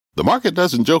The market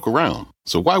doesn't joke around,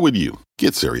 so why would you?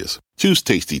 Get serious. Choose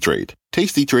Tasty Trade.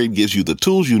 Tasty Trade gives you the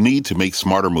tools you need to make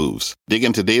smarter moves. Dig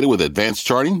into data with advanced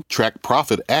charting, track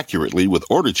profit accurately with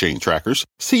order chain trackers,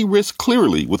 see risk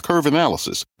clearly with curve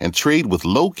analysis, and trade with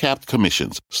low-capped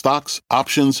commissions, stocks,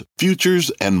 options,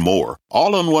 futures, and more.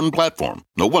 All on one platform.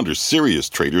 No wonder serious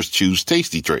traders choose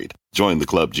Tasty Trade. Join the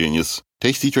club, genius.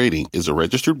 Tasty Trading is a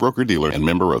registered broker-dealer and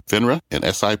member of FINRA and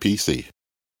SIPC.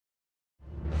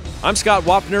 I'm Scott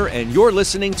Wapner, and you're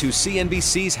listening to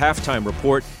CNBC's Halftime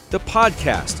Report, the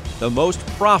podcast, the most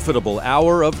profitable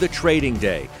hour of the trading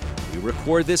day. We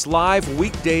record this live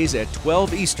weekdays at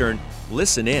 12 Eastern.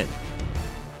 Listen in.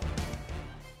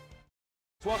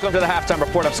 Welcome to the Halftime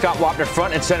Report. I'm Scott Wapner,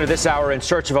 front and center this hour in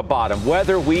search of a bottom,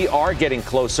 whether we are getting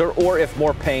closer or if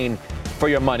more pain for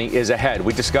your money is ahead.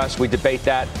 We discuss, we debate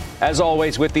that, as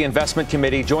always, with the investment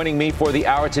committee. Joining me for the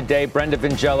hour today, Brenda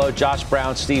Vingello, Josh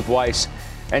Brown, Steve Weiss,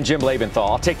 and Jim Lebenthal.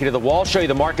 I'll take you to the wall, show you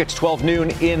the markets, 12 noon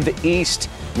in the East.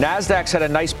 NASDAQ's had a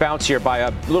nice bounce here by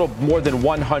a little more than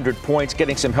 100 points,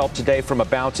 getting some help today from a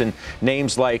bounce in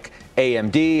names like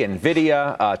AMD,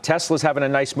 NVIDIA. Tesla's having a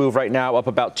nice move right now, up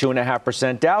about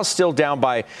 2.5%. Dow's still down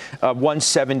by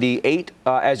 178,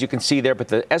 as you can see there, but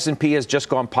the S&P has just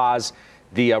gone pause.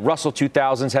 The Russell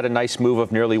 2000's had a nice move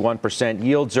of nearly 1%.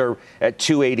 Yields are at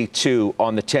 282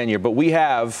 on the 10-year. But we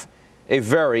have a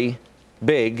very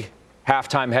big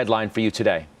halftime headline for you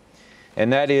today,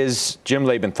 and that is Jim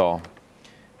Lebenthal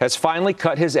has finally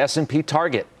cut his S&P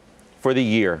target for the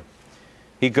year.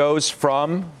 He goes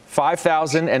from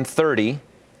 5,030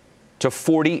 to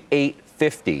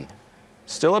 4,850.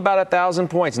 Still about 1,000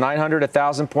 points, 900,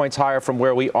 1,000 points higher from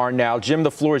where we are now. Jim,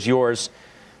 the floor is yours.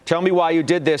 Tell me why you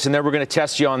did this, and then we're going to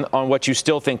test you on what you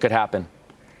still think could happen.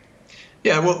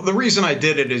 Yeah, well, the reason I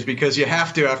did it is because you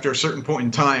have to, after a certain point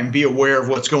in time, be aware of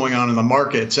what's going on in the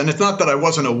markets. And it's not that I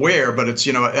wasn't aware, but it's,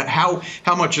 how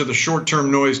much of the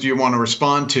short-term noise do you want to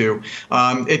respond to?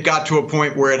 It got to a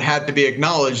point where it had to be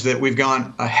acknowledged that we've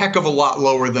gone a heck of a lot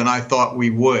lower than I thought we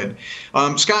would.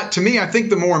 Scott, to me, I think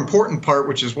the more important part,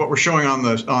 which is what we're showing on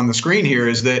the screen here,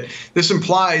 is that this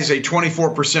implies a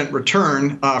 24%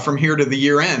 return from here to the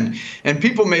year end. And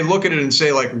people may look at it and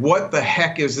say, like, what the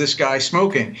heck is this guy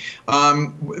smoking?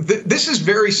 This is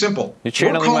very simple. You're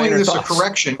channeling my inner thoughts. A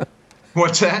correction.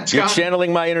 What's that, Scott? You're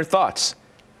channeling my inner thoughts.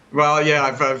 Well, yeah,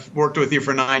 I've worked with you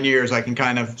for 9 years. I can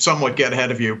kind of somewhat get ahead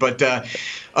of you. But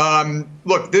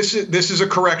look, this is a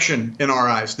correction in our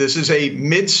eyes. This is a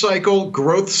mid-cycle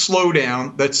growth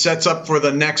slowdown that sets up for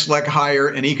the next leg higher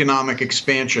in economic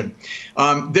expansion.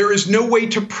 There is no way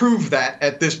to prove that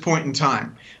at this point in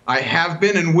time. I have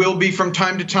been and will be from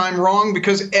time to time wrong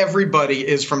because everybody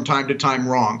is from time to time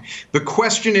wrong. The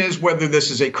question is whether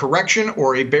this is a correction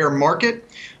or a bear market.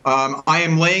 I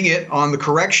am laying it on the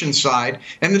correction side.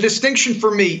 And the distinction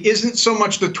for me isn't so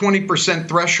much the 20%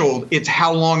 threshold, it's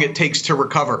how long it takes to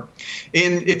recover.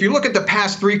 If you look at the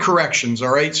past three corrections,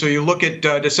 all right, so you look at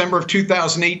December of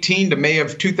 2018 to May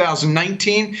of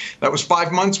 2019, that was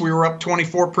 5 months, we were up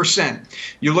 24%.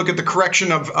 You look at the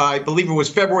correction of, I believe it was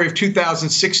February of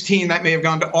 2016, that may have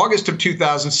gone to August of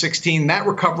 2016, that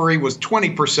recovery was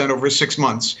 20% over 6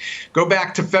 months. Go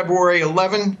back to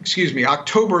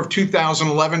October of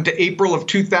 2011 to April of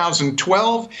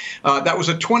 2012, that was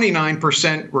a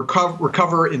 29%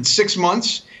 recover in 6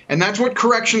 months. And that's what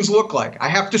corrections look like. I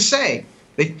have to say,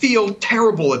 they feel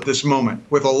terrible at this moment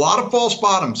with a lot of false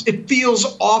bottoms. It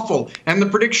feels awful, and the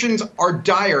predictions are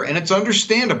dire, and it's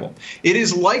understandable. It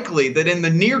is likely that in the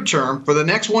near term, for the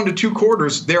next 1 to 2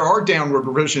 quarters, there are downward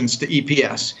revisions to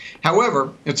EPS.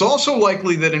 However, it's also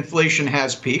likely that inflation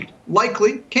has peaked.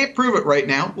 Likely, can't prove it right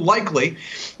now, likely.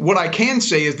 What I can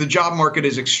say is the job market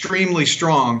is extremely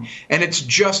strong, and it's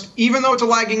just, even though it's a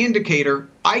lagging indicator,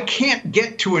 I can't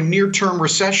get to a near-term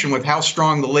recession with how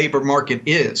strong the labor market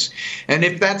is. And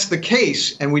if that's the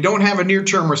case, and we don't have a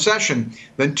near-term recession,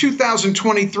 then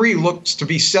 2023 looks to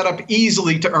be set up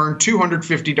easily to earn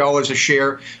 $250 a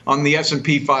share on the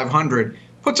S&P 500.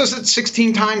 Puts us at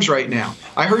 16 times right now.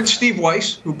 I heard Steve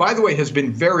Weiss, who, by the way, has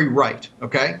been very right,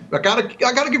 okay? I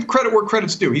gotta give credit where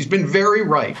credit's due. He's been very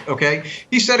right, okay?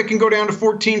 He said it can go down to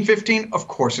 14, 15. Of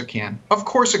course it can. Of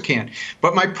course it can.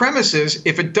 But my premise is,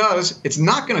 if it does, it's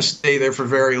not going to stay there for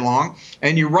very long,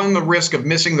 and you run the risk of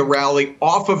missing the rally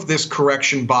off of this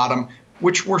correction bottom,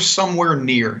 which we're somewhere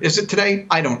near. Is it today?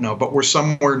 I don't know, but we're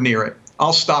somewhere near it.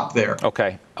 I'll stop there.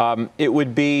 Okay. It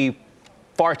would be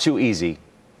far too easy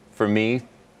for me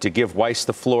to give Weiss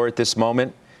the floor at this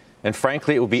moment. And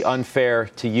frankly, it would be unfair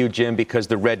to you, Jim, because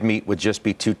the red meat would just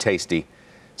be too tasty.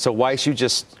 So Weiss, you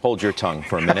just hold your tongue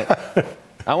for a minute.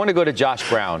 I want to go to Josh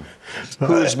Brown,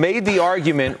 who's made the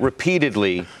argument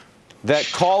repeatedly that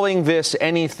calling this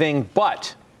anything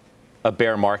but a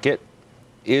bear market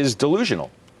is delusional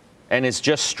and it's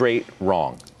just straight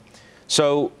wrong.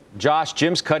 So, Josh,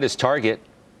 Jim's cut his target.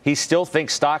 He still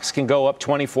thinks stocks can go up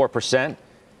 24%.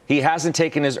 He hasn't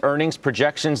taken his earnings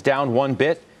projections down one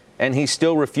bit, and he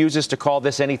still refuses to call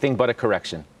this anything but a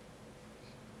correction.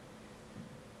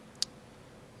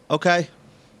 Okay.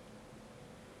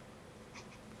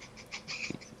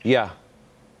 Yeah.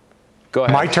 Go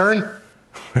ahead. My turn?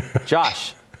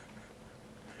 Josh,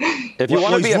 if you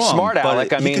want to be a smart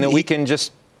aleck, I mean, we can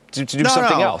just do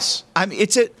something else. I mean,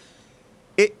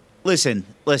 listen.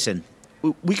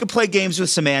 We could play games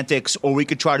with semantics, or we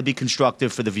could try to be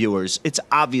constructive for the viewers. It's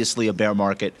obviously a bear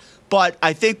market. But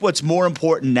I think what's more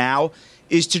important now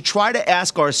is to try to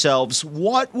ask ourselves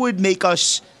what would make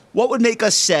us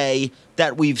say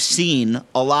that we've seen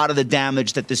a lot of the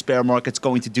damage that this bear market's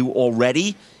going to do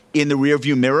already in the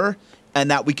rearview mirror,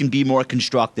 and that we can be more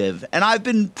constructive. And I've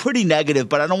been pretty negative,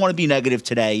 but I don't want to be negative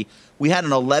today. We had an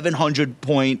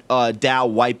 1,100-point Dow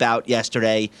wipeout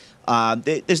yesterday.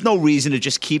 There's no reason to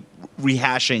just keep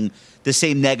rehashing the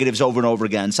same negatives over and over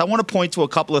again. So I want to point to a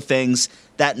couple of things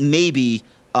that maybe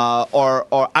are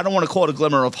I don't want to call it a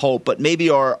glimmer of hope, but maybe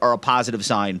are a positive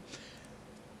sign.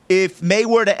 If May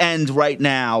were to end right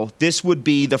now, this would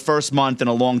be the first month in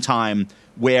a long time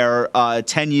where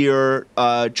 10-year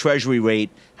Treasury rate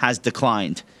has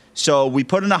declined. So we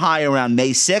put in a high around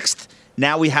May 6th.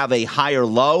 Now we have a higher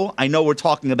low. I know we're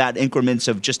talking about increments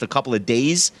of just a couple of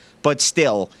days, but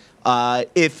still,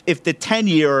 if the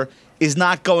 10-year is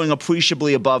not going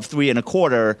appreciably above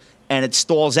 3.25 and it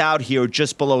stalls out here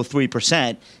just below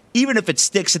 3%, even if it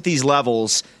sticks at these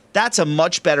levels, that's a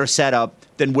much better setup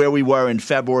than where we were in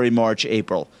February, March,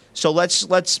 April. So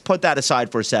let's put that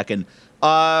aside for a second.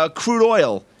 Crude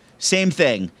oil, same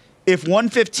thing. If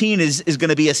 115 is going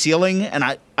to be a ceiling, and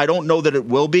I don't know that it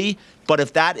will be, but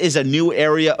if that is a new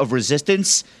area of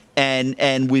resistance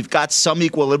and we've got some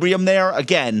equilibrium there,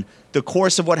 again, the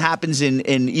course of what happens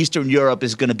in Eastern Europe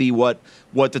is going to be what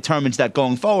determines that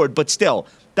going forward. But still,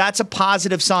 that's a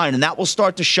positive sign, and that will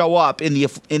start to show up in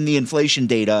the inflation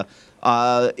data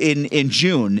in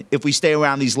June if we stay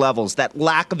around these levels, that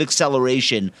lack of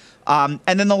acceleration. And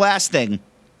then the last thing,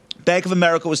 Bank of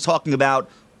America was talking about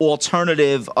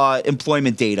alternative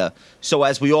employment data. So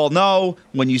as we all know,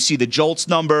 when you see the JOLTS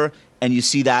number and you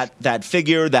see that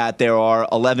figure that there are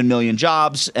 11 million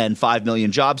jobs and 5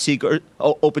 million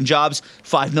open jobs,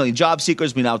 5 million job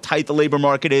seekers, we know how tight the labor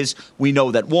market is. We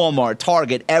know that Walmart,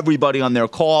 Target, everybody on their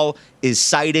call is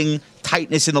citing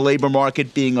tightness in the labor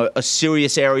market being a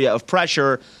serious area of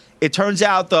pressure. It turns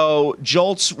out, though,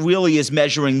 JOLTS really is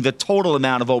measuring the total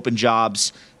amount of open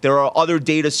jobs. There are other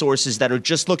data sources that are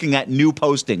just looking at new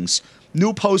postings.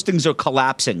 New postings are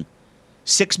collapsing.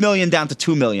 6 million down to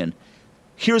 2 million.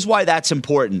 Here's why that's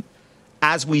important.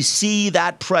 As we see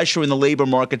that pressure in the labor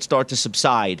market start to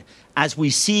subside, as we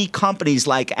see companies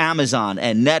like Amazon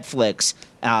and Netflix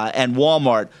and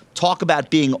Walmart talk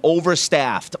about being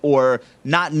overstaffed or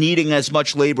not needing as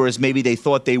much labor as maybe they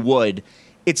thought they would,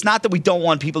 it's not that we don't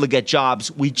want people to get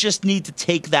jobs. We just need to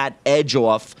take that edge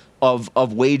off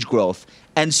of wage growth.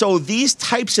 And so these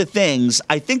types of things,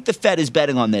 I think the Fed is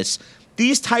betting on this.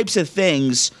 These types of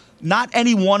things, not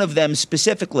any one of them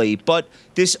specifically, but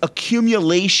this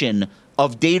accumulation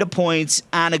of data points,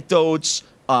 anecdotes,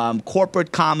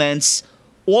 corporate comments,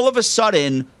 all of a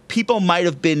sudden, people might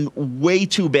have been way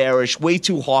too bearish, way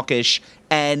too hawkish.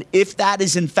 And if that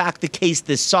is in fact the case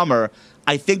this summer,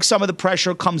 I think some of the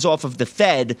pressure comes off of the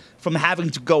Fed from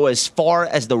having to go as far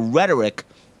as the rhetoric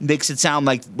makes it sound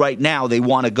like right now they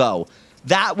want to go.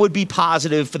 That would be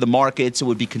positive for the markets. It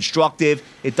would be constructive.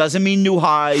 It doesn't mean new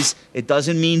highs. It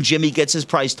doesn't mean Jimmy gets his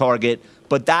price target.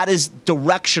 But that is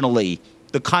directionally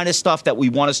the kind of stuff that we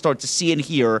want to start to see and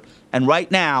hear. And right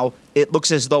now, it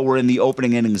looks as though we're in the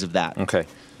opening innings of that. Okay.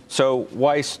 So,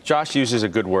 Weiss, Josh uses a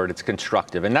good word. It's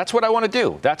constructive. And that's what I want to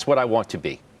do. That's what I want to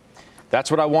be.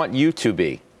 That's what I want you to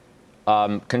be.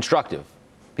 Constructive.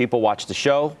 People watch the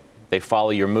show. They follow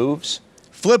your moves.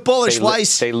 Flip bullish,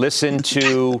 Weiss. They listen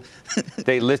to.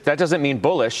 That doesn't mean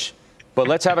bullish, but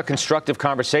let's have a constructive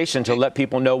conversation to let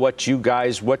people know what you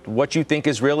guys, what you think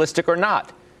is realistic or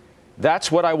not.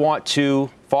 That's what I want to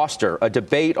foster, a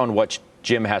debate on what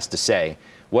Jim has to say.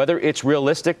 Whether it's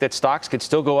realistic that stocks could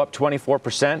still go up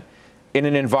 24% in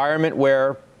an environment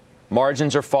where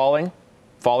margins are falling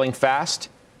fast,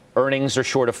 earnings are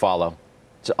sure to follow.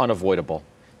 It's unavoidable.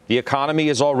 The economy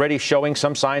is already showing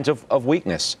some signs of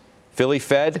weakness. Philly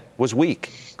Fed was weak.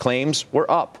 Claims were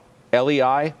up.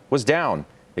 LEI was down.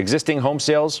 Existing home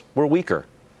sales were weaker.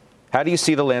 How do you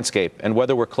see the landscape and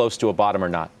whether we're close to a bottom or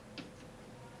not?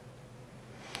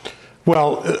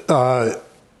 Well,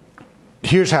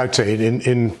 here's how I'd say it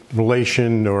in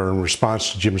relation or in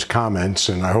response to Jim's comments,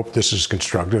 and I hope this is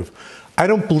constructive. I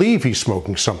don't believe he's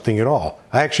smoking something at all.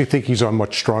 I actually think he's on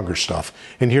much stronger stuff.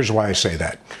 And here's why I say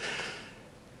that.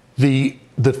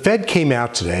 The Fed came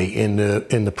out today in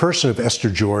the person of Esther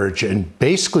George and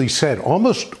basically said,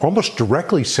 almost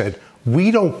directly said,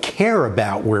 we don't care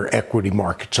about where equity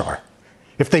markets are.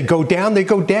 If they go down, they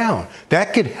go down.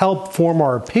 That could help form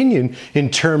our opinion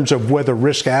in terms of whether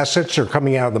risk assets are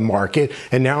coming out of the market,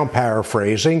 and now I'm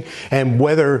paraphrasing, and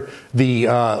whether the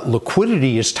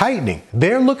liquidity is tightening.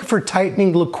 They're looking for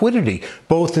tightening liquidity,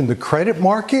 both in the credit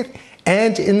market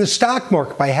and in the stock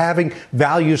market by having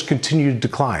values continue to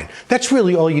decline. That's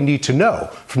really all you need to know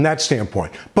from that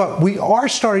standpoint. But we are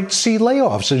starting to see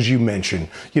layoffs, as you mentioned,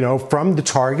 from the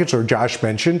Targets, or Josh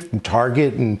mentioned, from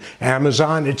Target and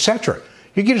Amazon, et cetera.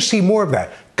 You're going to see more of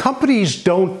that. Companies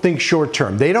don't think short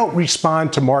term. They don't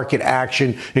respond to market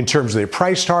action in terms of their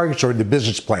price targets or their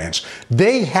business plans.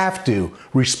 They have to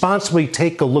responsibly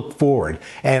take a look forward.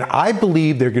 And I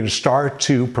believe they're going to start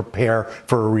to prepare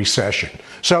for a recession.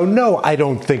 So no, I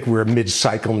don't think we're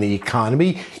mid-cycle in the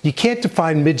economy. You can't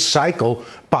define mid-cycle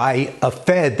by a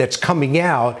Fed that's coming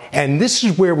out. And this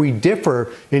is where we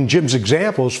differ in Jim's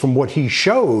examples from what he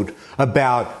showed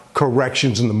about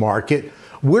corrections in the market.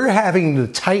 We're having the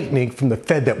tightening from the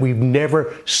Fed that we've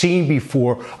never seen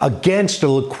before against a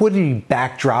liquidity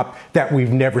backdrop that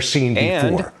we've never seen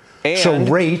before. So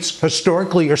rates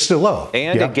historically are still low.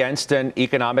 And against an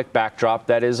economic backdrop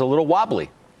that is a little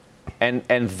wobbly. And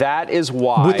that is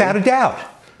why. Without a doubt.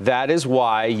 That is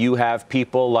why you have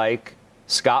people like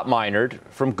Scott Minerd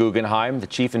from Guggenheim, the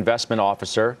chief investment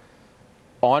officer,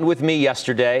 on with me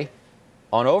yesterday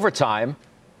on Overtime,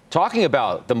 talking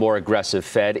about the more aggressive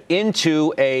Fed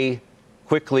into a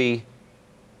quickly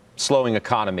slowing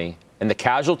economy. And the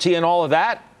casualty in all of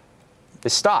that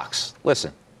is stocks.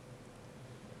 Listen.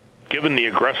 Given the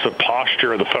aggressive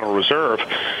posture of the Federal Reserve,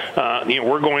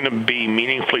 we're going to be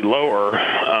meaningfully lower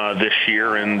this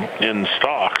year in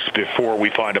stocks before we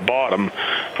find a bottom,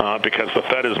 because the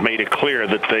Fed has made it clear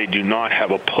that they do not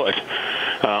have a put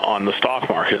on the stock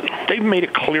market. They've made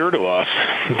it clear to us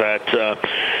that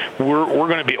we're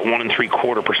going to be at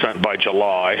 1.75% by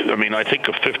July. I mean, I think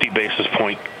a 50 basis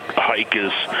point hike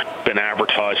has been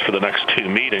advertised for the next two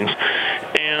meetings,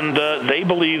 and they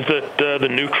believe that the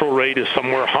neutral rate is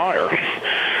somewhere higher.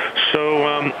 So,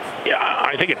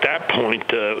 I think at that point,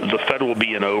 the Fed will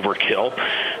be in overkill.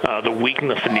 The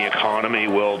weakness in the economy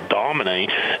will dominate,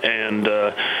 and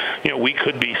we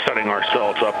could be setting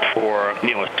ourselves up for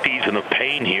a season of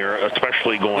pain here,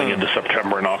 especially going into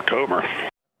September and October.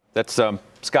 That's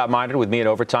Scott Minerd with me at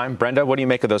Overtime. Brenda, what do you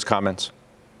make of those comments?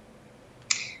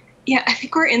 Yeah, I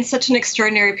think we're in such an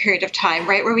extraordinary period of time,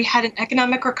 right, where we had an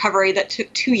economic recovery that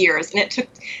took 2 years, and it took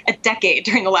a decade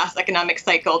during the last economic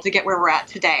cycle to get where we're at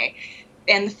today.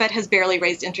 And the Fed has barely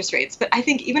raised interest rates. But I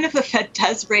think even if the Fed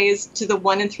does raise to the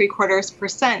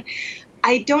 1.75%,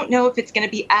 I don't know if it's going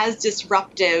to be as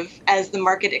disruptive as the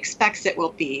market expects it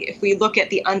will be if we look at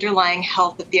the underlying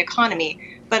health of the economy.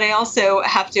 But I also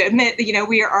have to admit that,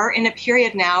 we are in a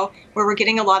period now where we're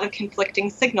getting a lot of conflicting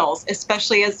signals,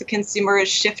 especially as the consumer is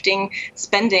shifting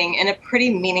spending in a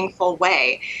pretty meaningful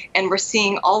way. And we're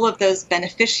seeing all of those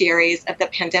beneficiaries of the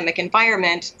pandemic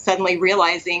environment suddenly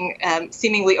realizing,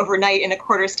 seemingly overnight in a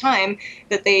quarter's time,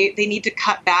 that they need to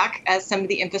cut back some of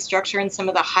the infrastructure and some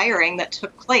of the hiring that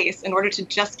took place in order to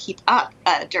just keep up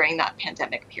during that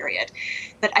pandemic period.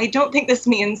 But I don't think this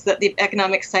means that the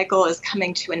economic cycle is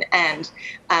coming to an end.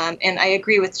 And I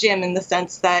agree with Jim in the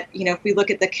sense that, if we look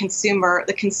at the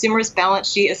consumer's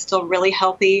balance sheet is still really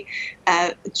healthy.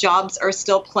 Jobs are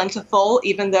still plentiful,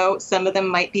 even though some of them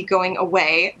might be going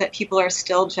away, that people are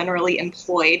still generally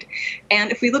employed.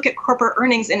 And if we look at corporate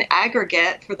earnings in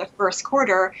aggregate for the first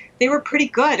quarter, they were pretty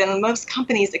good. And most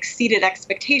companies exceeded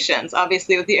expectations,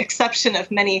 obviously, with the exception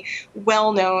of many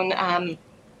well-known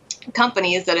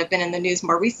companies that have been in the news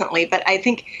more recently. But I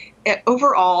think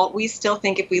overall, we still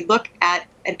think if we look at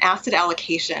an asset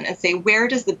allocation and say, where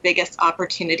does the biggest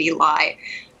opportunity lie?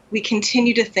 We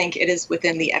continue to think it is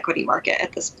within the equity market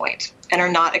at this point and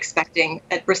are not expecting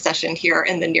a recession here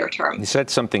in the near term. You said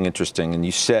something interesting, and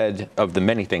you said, of the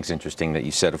many things interesting that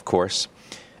you said, of course,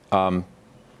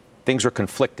 things are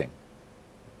conflicting.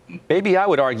 Maybe I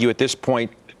would argue at this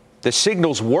point, the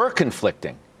signals were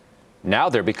conflicting. Now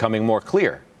they're becoming more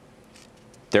clear.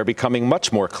 They're becoming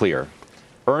much more clear.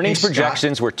 Earnings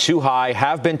projections were too high,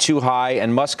 have been too high,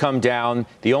 and must come down.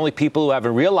 The only people who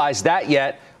haven't realized that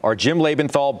yet are Jim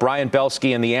Lebenthal, Brian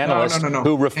Belsky, and the analysts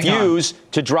who refuse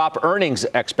to drop earnings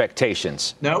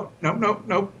expectations. No. I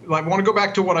want to go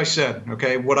back to what I said,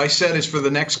 okay? What I said is for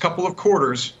the next couple of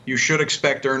quarters, you should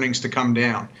expect earnings to come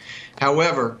down.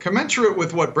 However, commensurate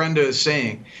with what Brenda is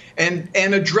saying and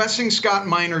addressing Scott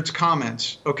Meinert's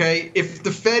comments, okay, if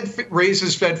the Fed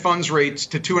raises Fed funds rates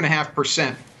to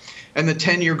 2.5% and the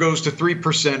 10-year goes to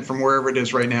 3% from wherever it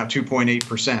is right now,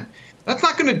 2.8%, that's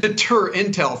not going to deter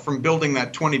Intel from building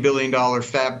that $20 billion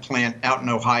fab plant out in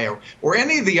Ohio or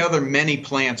any of the other many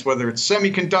plants, whether it's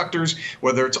semiconductors,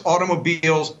 whether it's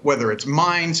automobiles, whether it's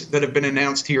mines that have been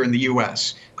announced here in the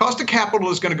U.S. Cost of capital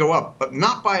is going to go up, but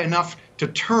not by enough to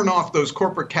turn off those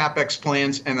corporate capex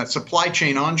plans and that supply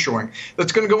chain onshoring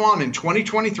that's going to go on in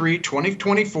 2023,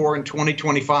 2024, and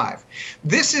 2025.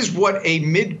 This is what a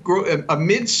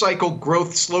mid-cycle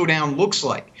growth slowdown looks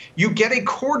like. You get a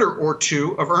quarter or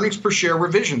two of earnings per share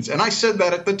revisions, and I said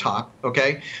that at the top,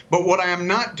 okay? But what I am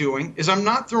not doing is I'm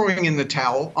not throwing in the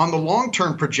towel on the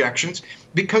long-term projections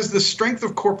because the strength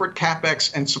of corporate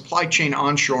capex and supply chain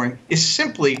onshoring is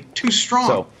simply too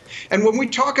strong. And when we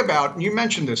talk about, you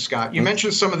mentioned this, Scott, you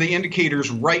mentioned some of the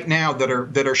indicators right now that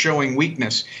are showing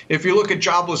weakness. If you look at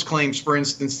jobless claims, for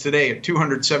instance, today at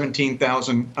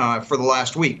 217,000 for the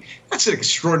last week, that's an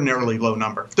extraordinarily low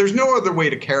number. There's no other way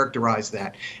to characterize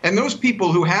that. And those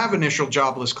people who have initial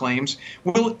jobless claims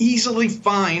will easily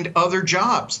find other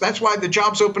jobs. That's why the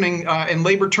jobs opening and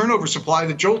labor turnover supply,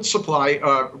 the JOLTS supply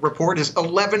report is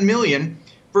 11 million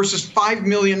versus 5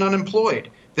 million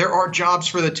unemployed. There are jobs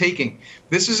for the taking.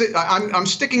 This is it. I'm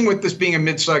sticking with this being a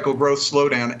mid-cycle growth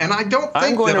slowdown, and I don't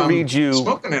think I'm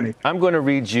smoking any. I'm going to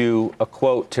read you a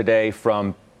quote today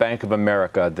from Bank of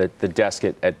America, the desk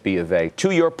at B of A.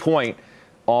 To your point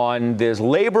on this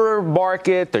labor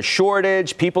market, the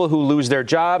shortage, people who lose their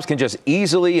jobs can just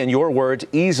easily, in your words,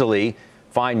 easily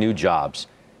find new jobs.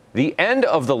 The end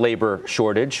of the labor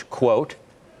shortage, quote,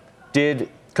 did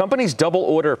companies double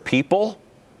order people?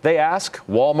 They ask.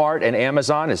 Walmart and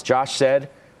Amazon, as Josh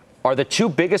said, are the two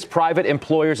biggest private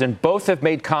employers, and both have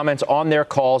made comments on their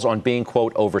calls on being,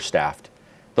 quote, overstaffed.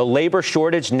 The labor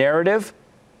shortage narrative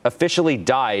officially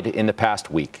died in the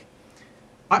past week.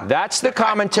 That's the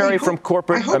commentary from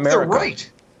corporate America. They're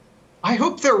right. I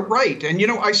hope they're right. And,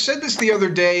 I said this the other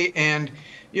day, and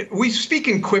we speak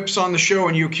in quips on the show,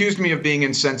 and you accused me of being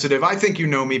insensitive. I think you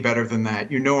know me better than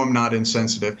that. You know I'm not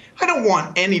insensitive. I don't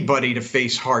want anybody to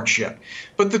face hardship.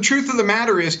 But the truth of the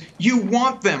matter is you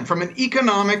want them from an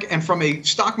economic and from a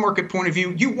stock market point of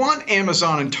view. You want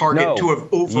Amazon and Target to have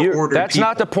over-ordered That's people.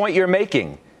 Not the point you're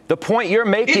making. The point you're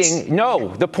making,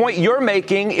 the point you're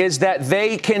making is that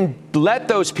they can let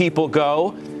those people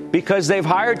go because they've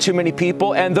hired too many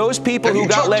people, and those people who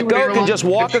got let go can just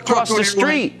walk across the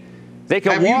street. They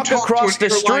can walk across the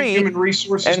street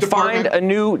and find a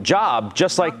new job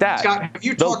just like that. Scott, have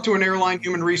you talked to an airline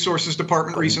human resources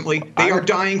department recently? They are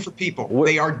dying for people.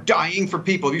 They are dying for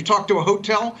people. Have you talked to a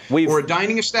hotel or a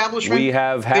dining establishment? We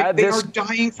have had they are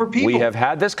dying for people. We have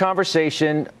had this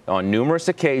conversation on numerous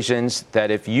occasions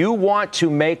that if you want to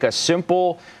make a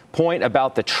simple point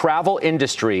about the travel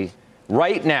industry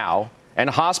right now and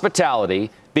hospitality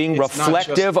being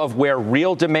reflective of where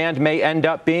real demand may end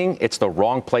up being, it's the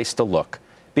wrong place to look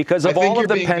because of all of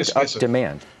the pent-up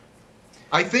demand.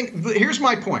 I think here's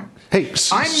my point. Hey,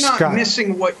 I'm not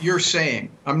missing what you're saying.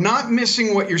 I'm not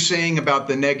missing what you're saying about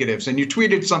the negatives. And you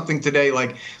tweeted something today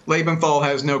like Lebenthal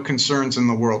has no concerns in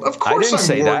the world. Of course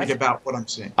I'm worried about what I'm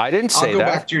saying. I didn't say that. I'll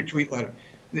go back to your tweet letter.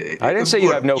 I didn't say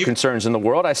you have no concerns in the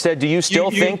world. I said, do you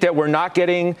still think that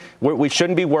we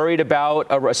shouldn't be worried about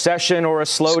a recession or a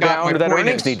slowdown, or that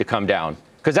earnings need to come down?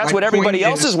 Because that's what everybody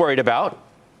else is worried about.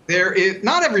 There is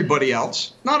not everybody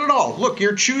else, not at all. Look,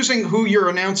 you're choosing who you're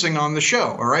announcing on the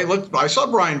show. All right. I saw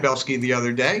Brian Belsky the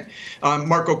other day,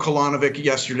 Marko Kolanovic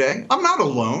yesterday. I'm not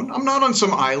alone. I'm not on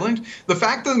some island. The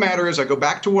fact of the matter is, I go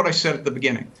back to what I said at the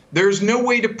beginning. There's no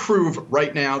way to prove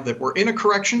right now that we're in a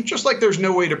correction, just like there's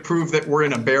no way to prove that we're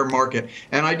in a bear market.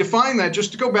 And I define that,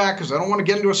 just to go back, because I don't want to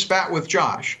get into a spat with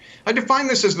Josh. I define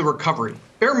this as the recovery.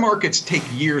 Bear markets take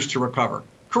years to recover.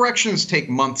 Corrections take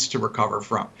months to recover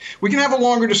from. We can have a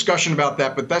longer discussion about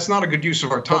that, but that's not a good use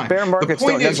of our time. But bear markets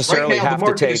don't necessarily have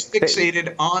to take. The market is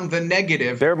fixated on the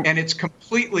negative, and it's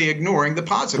completely ignoring the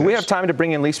positive. Do we have time to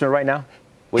bring in Leisman right now?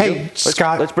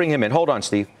 Scott. Let's bring him in. Hold on,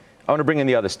 Steve. I want to bring in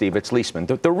the other Steve. It's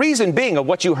Leisman. The reason being of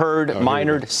what you heard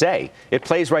Meinert say, it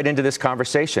plays right into this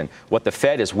conversation. What the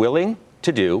Fed is willing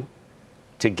to do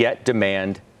to get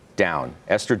demand down.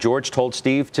 Esther George told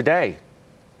Steve today,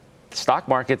 the stock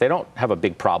market, they don't have a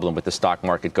big problem with the stock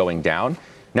market going down.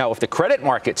 Now, if the credit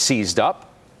market seized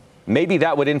up, maybe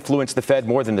that would influence the Fed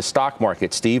more than the stock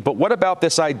market, Steve. But what about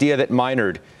this idea that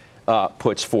Meinert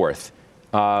puts forth,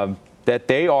 that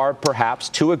they are perhaps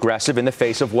too aggressive in the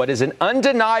face of what is an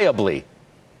undeniably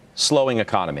slowing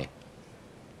economy?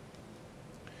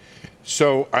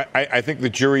 So I think the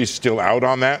jury's still out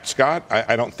on that, Scott.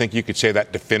 I don't think you could say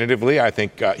that definitively. I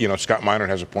think, Scott Meinert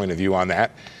has a point of view on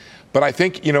that. But I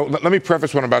think, let me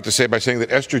preface what I'm about to say by saying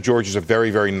that Esther George is a very,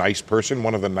 very nice person,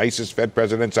 one of the nicest Fed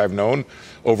presidents I've known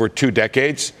over 2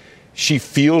 decades. She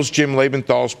feels Jim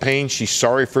Lebenthal's pain. She's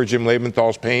sorry for Jim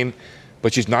Lebenthal's pain,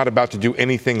 but she's not about to do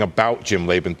anything about Jim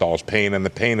Lebenthal's pain and the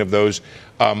pain of those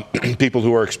people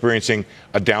who are experiencing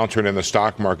a downturn in the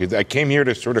stock market. I came here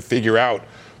to sort of figure out,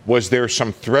 was there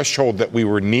some threshold that we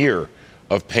were near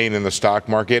of pain in the stock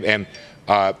market? And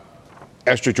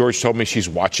Esther George told me she's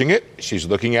watching it, she's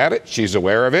looking at it, she's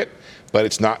aware of it, but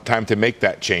it's not time to make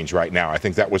that change right now. I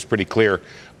think that was pretty clear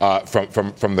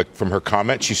from her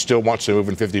comment. She still wants to move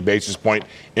in 50 basis point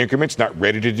increments, not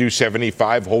ready to do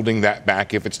 75, holding that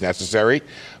back if it's necessary.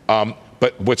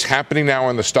 But what's happening now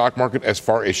in the stock market, as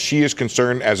far as she is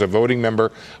concerned as a voting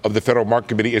member of the Federal Market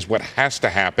Committee, is what has to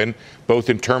happen, both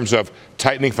in terms of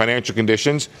tightening financial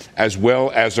conditions as well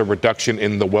as a reduction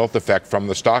in the wealth effect from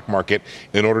the stock market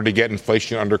in order to get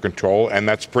inflation under control. And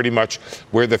that's pretty much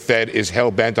where the Fed is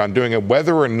hell-bent on doing it.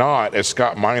 Whether or not, as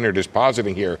Scott Meinert is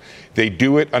positing here, they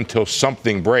do it until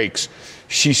something breaks.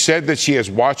 She said that she is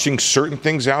watching certain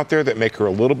things out there that make her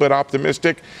a little bit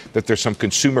optimistic, that there's some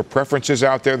consumer preferences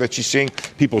out there that she's seeing.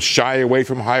 People shy away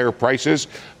from higher prices.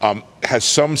 Has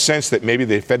some sense that maybe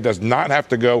the Fed does not have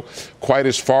to go quite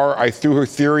as far. I threw her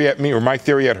theory at me, or my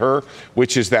theory at her,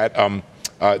 which is that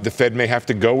the Fed may have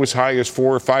to go as high as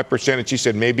 4 or 5%. And she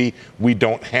said maybe we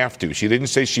don't have to. She didn't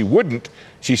say she wouldn't.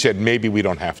 She said maybe we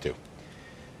don't have to.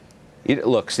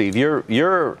 Look, Steve,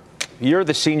 you're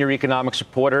the senior economics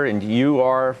reporter, and you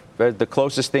are the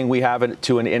closest thing we have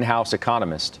to an in-house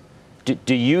economist.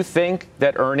 Do you think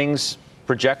that earnings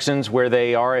projections where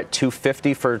they are at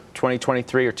 250 for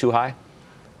 2023 are too high?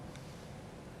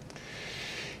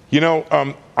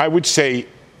 I would say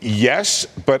yes,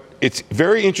 but it's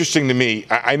very interesting to me.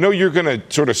 I know you're going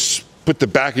to sort of put the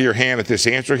back of your hand at this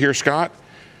answer here, Scott.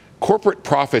 Corporate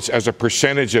profits as a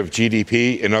percentage of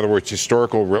GDP, in other words,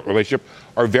 historical relationship,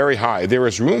 are very high. There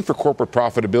is room for corporate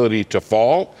profitability to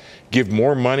fall, give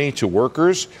more money to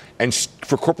workers, and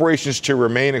for corporations to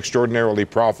remain extraordinarily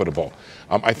profitable.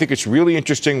 I think it's really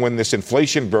interesting when this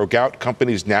inflation broke out,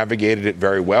 companies navigated it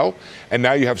very well. And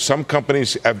now you have some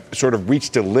companies have sort of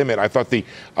reached a limit. I thought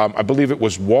I believe it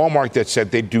was Walmart that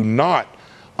said they do not,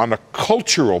 on a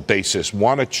cultural basis,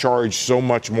 want to charge so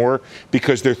much more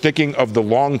because they're thinking of the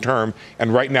long term.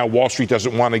 And right now, Wall Street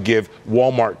doesn't want to give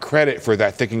Walmart credit for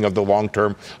that thinking of the long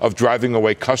term of driving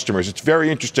away customers. It's very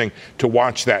interesting to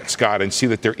watch that, Scott, and see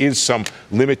that there is some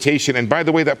limitation. And by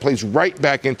the way, that plays right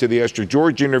back into the Esther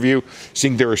George interview,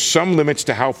 seeing there are some limits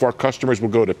to how far customers will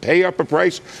go to pay up a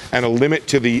price and a limit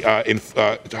to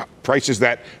the prices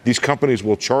that these companies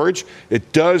will charge.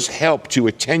 It does help to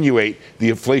attenuate the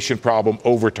inflation problem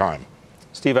over time.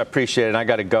 Steve, I appreciate it. And I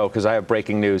got to go because I have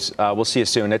breaking news. We'll see you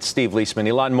soon. It's Steve Liesman.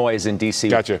 Ylan Moy is in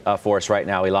D.C. For us right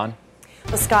now. Ylan?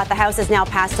 Well, Scott, the House has now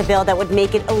passed a bill that would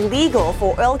make it illegal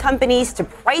for oil companies to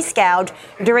price gouge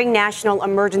during national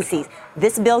emergencies.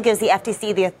 This bill gives the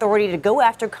FTC the authority to go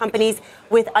after companies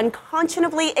with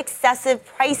unconscionably excessive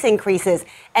price increases,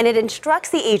 and it instructs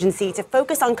the agency to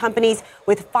focus on companies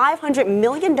with $500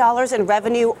 million in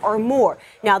revenue or more.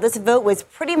 Now, this vote was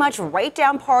pretty much right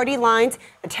down party lines.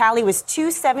 The tally was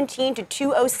 217 to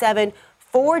 207.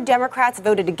 4 Democrats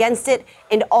voted against it,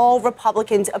 and all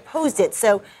Republicans opposed it.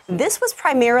 So this was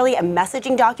primarily a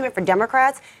messaging document for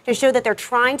Democrats to show that they're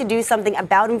trying to do something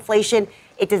about inflation.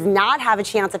 It does not have a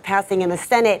chance of passing in the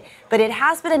Senate, but it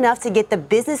has been enough to get the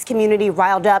business community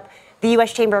riled up. The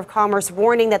U.S. Chamber of Commerce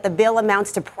warning that the bill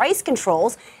amounts to price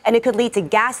controls and it could lead to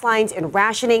gas lines and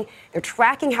rationing. They're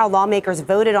tracking how lawmakers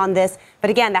voted on this. But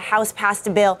again, the House passed a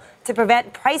bill to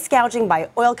prevent price gouging by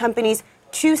oil companies.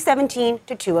 217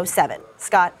 to 207.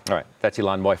 Scott. All right. That's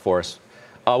Ylan Moy for us.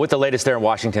 With the latest there in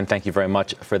Washington, thank you very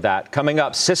much for that. Coming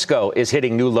up, Cisco is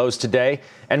hitting new lows today,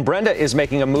 and Brenda is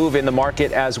making a move in the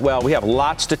market as well. We have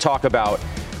lots to talk about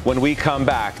when we come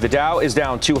back. The Dow is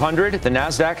down 200. The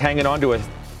NASDAQ hanging on to a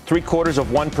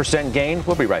 0.75% gain.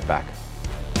 We'll be right back.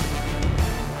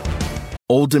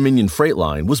 Old Dominion Freight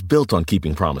Line was built on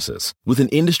keeping promises. With an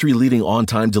industry-leading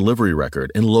on-time delivery record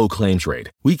and low claims rate,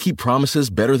 we keep promises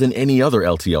better than any other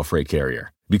LTL freight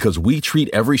carrier because we treat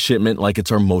every shipment like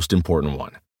it's our most important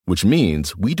one, which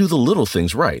means we do the little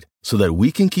things right so that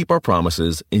we can keep our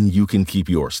promises and you can keep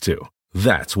yours too.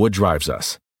 That's what drives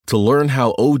us. To learn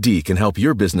how OD can help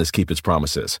your business keep its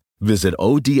promises, visit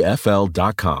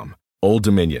odfl.com. Old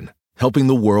Dominion, helping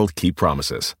the world keep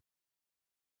promises.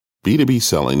 B2B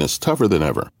selling is tougher than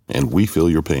ever, and we feel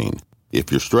your pain.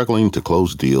 If you're struggling to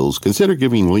close deals, consider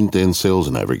giving LinkedIn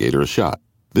Sales Navigator a shot.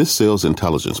 This sales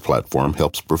intelligence platform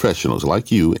helps professionals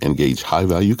like you engage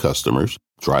high-value customers,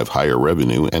 drive higher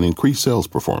revenue, and increase sales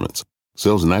performance.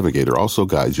 Sales Navigator also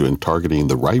guides you in targeting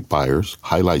the right buyers,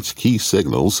 highlights key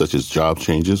signals such as job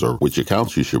changes or which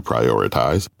accounts you should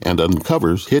prioritize, and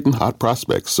uncovers hidden hot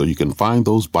prospects so you can find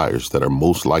those buyers that are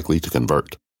most likely to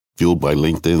convert. Fueled by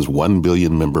LinkedIn's 1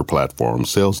 billion member platform,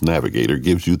 Sales Navigator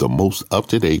gives you the most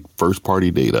up-to-date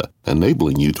first-party data,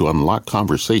 enabling you to unlock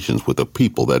conversations with the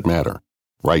people that matter.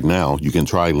 Right now, you can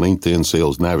try LinkedIn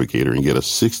Sales Navigator and get a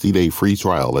 60-day free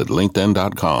trial at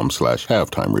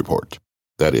linkedin.com/halftime report.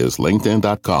 That is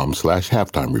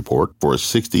linkedin.com/halftime report for a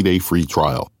 60-day free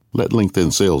trial. Let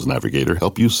LinkedIn Sales Navigator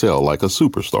help you sell like a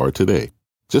superstar today.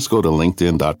 Just go to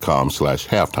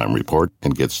linkedin.com/halftime report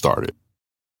and get started.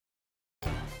 All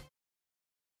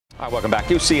right, welcome back.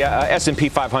 You see S&P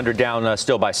 500 down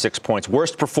still by 6 points.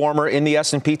 Worst performer in the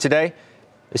S&P today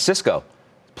is Cisco,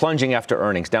 plunging after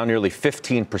earnings, down nearly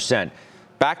 15%.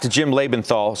 Back to Jim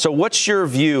Lebenthal. So what's your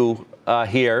view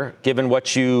here, given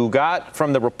what you got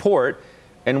from the report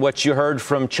and what you heard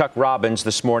from Chuck Robbins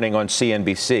this morning on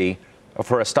CNBC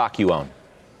for a stock you own?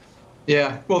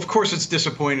 Yeah, well, of course, it's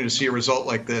disappointing to see a result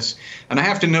like this. And I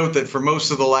have to note that for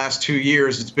most of the last 2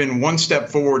 years, it's been one step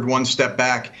forward, one step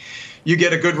back. You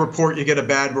get a good report, you get a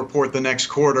bad report the next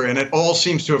quarter, and it all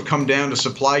seems to have come down to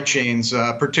supply chains,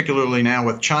 particularly now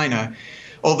with China.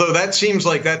 Although that seems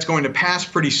like that's going to pass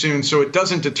pretty soon, so it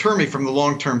doesn't deter me from the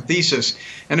long-term thesis.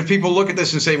 And if people look at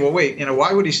this and say, well, wait,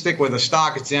 why would he stick with a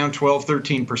stock? It's down 12,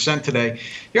 13% today.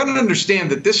 You got to understand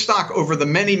that this stock over the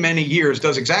many, many years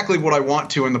does exactly what I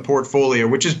want to in the portfolio,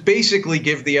 which is basically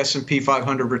give the S&P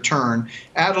 500 return,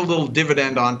 add a little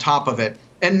dividend on top of it,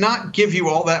 and not give you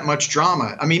all that much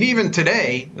drama. I mean, even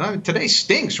today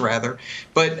stinks rather,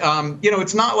 but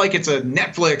it's not like it's a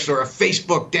Netflix or a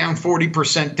Facebook down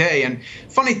 40% day. And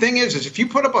funny thing is if you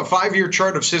put up a 5-year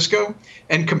chart of Cisco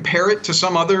and compare it to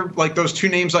some other, like those two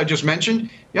names I just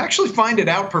mentioned, you actually find it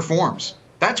outperforms.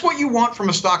 That's what you want from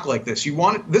a stock like this.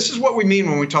 This is what we mean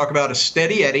when we talk about a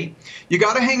steady Eddie. You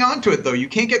got to hang on to it, though. You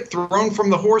can't get thrown from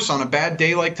the horse on a bad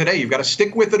day like today. You've got to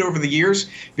stick with it over the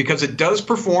years because it does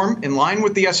perform in line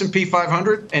with the S&P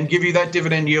 500 and give you that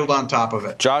dividend yield on top of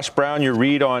it. Josh Brown, your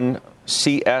read on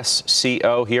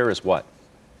CSCO here is what?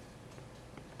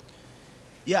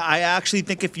 Yeah, I actually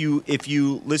think if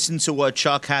you listen to what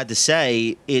Chuck had to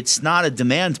say, it's not a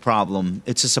demand problem.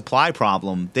 It's a supply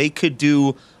problem. They could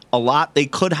do a lot. They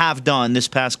could have done this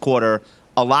past quarter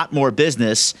a lot more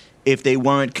business if they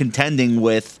weren't contending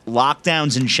with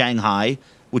lockdowns in Shanghai,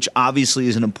 which obviously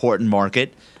is an important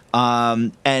market,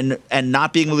 and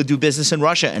not being able to do business in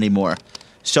Russia anymore.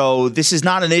 So this is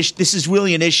not an issue. This is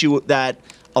really an issue that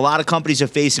a lot of companies are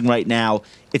facing right now.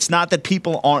 It's not that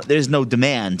there's no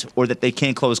demand or that they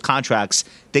can't close contracts.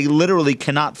 They literally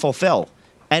cannot fulfill.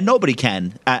 And nobody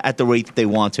can at the rate that they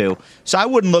want to. So I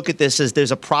wouldn't look at this as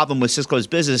there's a problem with Cisco's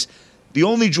business. The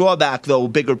only drawback, though,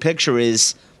 bigger picture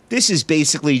is this is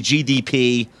basically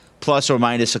GDP plus or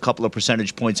minus a couple of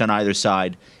percentage points on either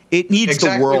side. It needs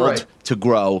the world to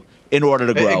grow in order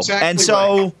to grow. And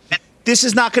so this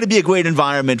is not going to be a great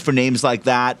environment for names like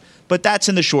that, but that's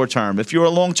in the short term. If you're a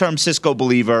long-term Cisco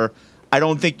believer, I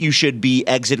don't think you should be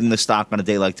exiting the stock on a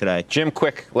day like today. Jim,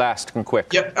 quick.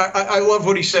 Yeah, I love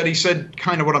what he said. He said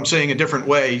kind of what I'm saying a different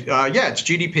way. It's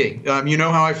GDP. You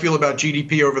know how I feel about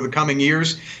GDP over the coming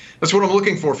years. That's what I'm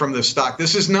looking for from this stock.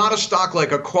 This is not a stock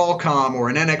like a Qualcomm or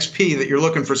an NXP that you're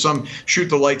looking for some shoot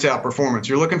the lights out performance.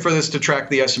 You're looking for this to track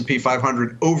the S&P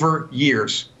 500 over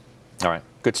years. All right.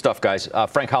 Good stuff, guys.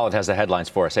 Frank Holland has the headlines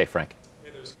for us. Hey, Frank.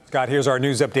 Scott, here's our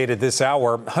news update at this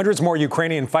hour. Hundreds more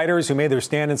Ukrainian fighters who made their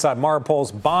stand inside Mariupol's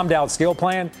bombed-out steel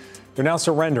plant, they're now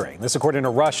surrendering. This according to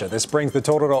Russia. This brings the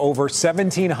total to over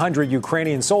 1,700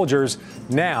 Ukrainian soldiers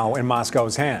now in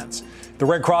Moscow's hands. The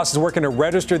Red Cross is working to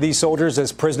register these soldiers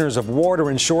as prisoners of war to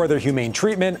ensure their humane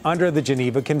treatment under the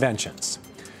Geneva Conventions.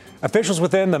 Officials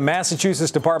within the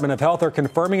Massachusetts Department of Health are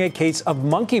confirming a case of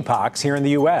monkeypox here in the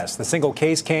U.S. The single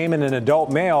case came in an adult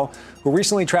male who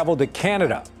recently traveled to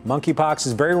Canada. Monkeypox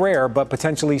is very rare but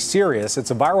potentially serious.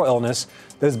 It's a viral illness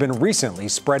that has been recently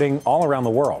spreading all around the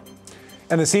world.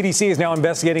 And the CDC is now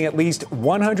investigating at least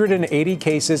 180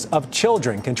 cases of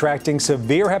children contracting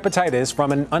severe hepatitis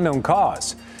from an unknown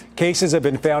cause. Cases have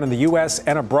been found in the U.S.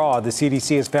 and abroad. The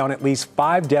CDC has found at least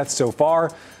 5 deaths so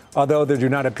far, although there do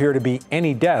not appear to be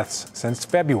any deaths since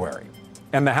February.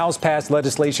 And the House passed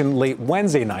legislation late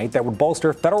Wednesday night that would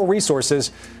bolster federal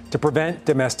resources to prevent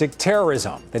domestic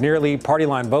terrorism. The nearly party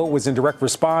line vote was in direct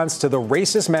response to the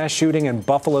racist mass shooting in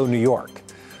Buffalo, New York.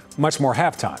 Much more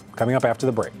halftime coming up after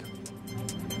the break.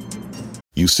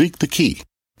 You seek the key,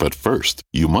 but first,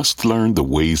 you must learn the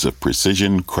ways of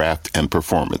precision, craft, and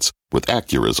performance with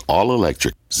Acura's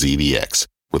all-electric ZDX.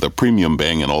 With a premium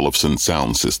Bang & Olufsen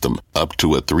sound system up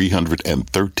to a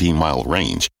 313-mile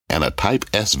range and a Type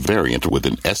S variant with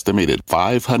an estimated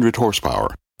 500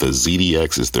 horsepower, the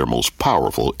ZDX is their most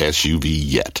powerful SUV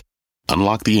yet.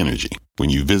 Unlock the energy when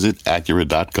you visit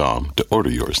Acura.com to order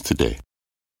yours today.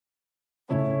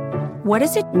 What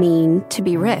does it mean to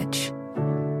be rich?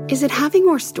 Is it having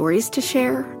more stories to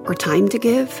share or time to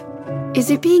give?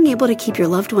 Is it being able to keep your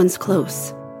loved ones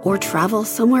close or travel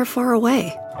somewhere far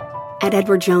away? At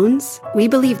Edward Jones, we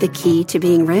believe the key to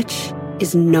being rich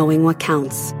is knowing what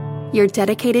counts. Your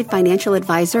dedicated financial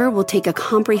advisor will take a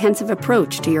comprehensive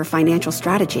approach to your financial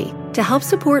strategy to help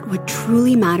support what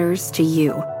truly matters to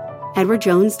you.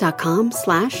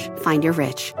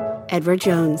 EdwardJones.com/findyourrich. Edward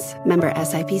Jones, member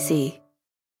SIPC.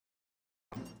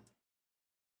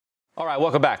 All right,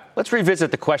 welcome back. Let's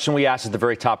revisit the question we asked at the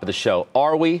very top of the show.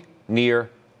 Are we near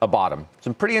a bottom?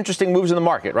 Some pretty interesting moves in the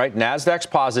market, right? NASDAQ's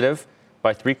positive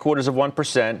by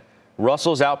 0.75%.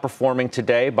 Russell's outperforming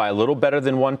today by a little better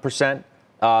than 1%.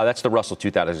 That's the Russell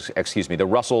 2000, excuse me. The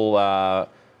Russell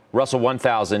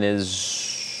 1000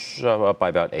 is up by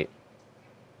about 8.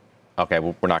 Okay,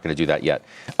 well, we're not going to do that yet.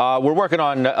 We're working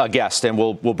on a guest, and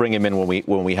we'll bring him in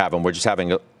when we have him. We're just having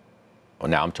well,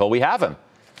 now I'm told we have him.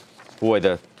 Boy,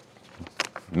 the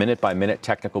minute-by-minute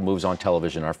technical moves on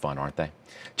television are fun, aren't they?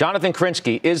 Jonathan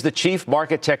Krinsky is the chief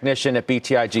market technician at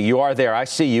BTIG. You are there. I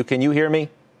see you. Can you hear me?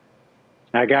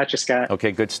 I got you, Scott.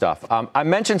 Okay, good stuff. I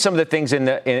mentioned some of the things in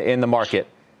the market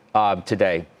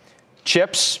today.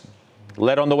 Chips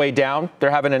led on the way down.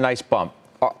 They're having a nice bump.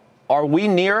 Are we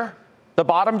near the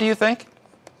bottom, do you think?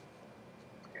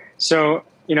 So,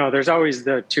 there's always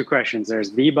the two questions.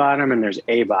 There's the bottom and there's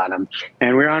a bottom.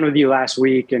 And we were on with you last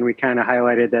week, and we kind of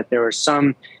highlighted that there were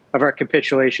some of our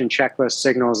capitulation checklist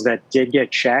signals that did get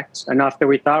checked, enough that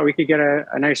we thought we could get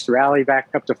a nice rally back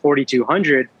up to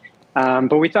 4,200.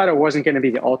 But we thought it wasn't going to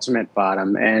be the ultimate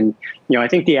bottom. And, I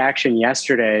think the action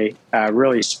yesterday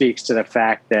really speaks to the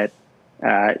fact that,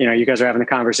 you guys are having the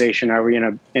conversation, are we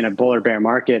in a bull or bear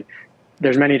market?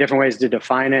 There's many different ways to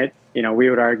define it. We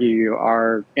would argue you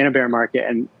are in a bear market.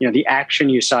 And, the action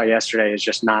you saw yesterday is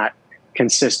just not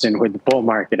consistent with the bull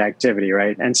market activity,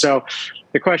 right? And so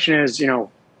the question is,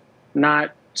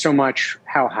 not so much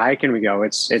how high can we go?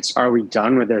 It's are we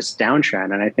done with this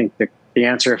downtrend? And I think the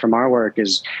answer from our work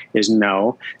is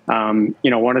no. One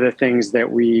of the things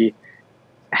that we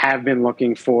have been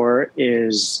looking for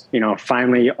is,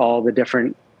 finally all the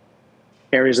different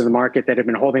areas of the market that have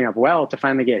been holding up well to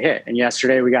finally get hit. And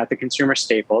yesterday we got the consumer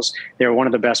staples. They were one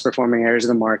of the best performing areas of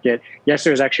the market.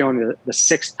 Yesterday was actually only the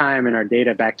sixth time in our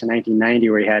data back to 1990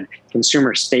 where we had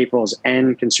consumer staples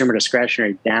and consumer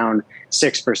discretionary down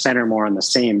 6% or more on the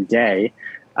same day.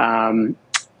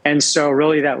 And so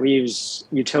really that leaves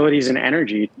utilities and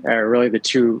energy are really the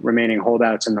two remaining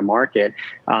holdouts in the market,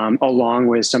 along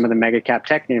with some of the mega cap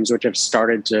tech names, which have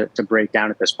started to break down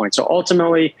at this point. So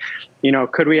ultimately,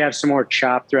 could we have some more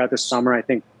chop throughout the summer? I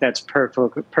think that's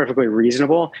perfectly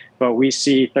reasonable, but we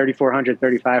see 3,400,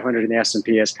 3,500 in the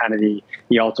S&P as kind of the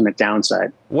ultimate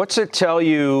downside. What's it tell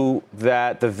you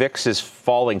that the VIX is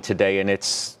falling today and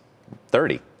it's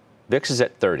 30? VIX is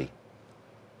at 30.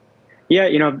 Yeah,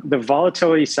 the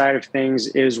volatility side of things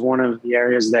is one of the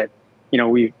areas that,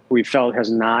 we felt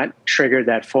has not triggered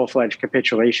that full-fledged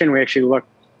capitulation. We actually look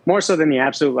more so than the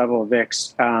absolute level of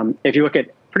VIX. If you look at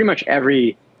pretty much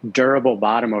every durable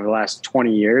bottom over the last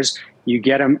 20 years, you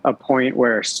get a point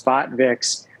where spot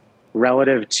VIX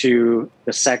relative to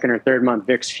the second or third month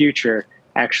VIX future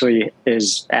actually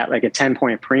is at like a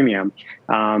 10-point premium.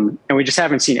 And we just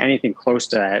haven't seen anything close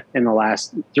to that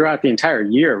throughout the entire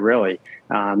year, really.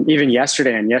 Even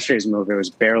yesterday, on yesterday's move, it was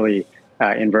barely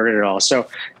inverted at all. So,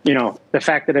 the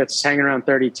fact that it's hanging around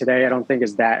 30 today, I don't think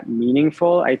is that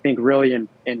meaningful. I think really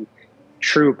in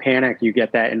true panic, you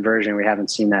get that inversion. We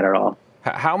haven't seen that at all.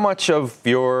 How much of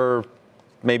your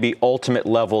maybe ultimate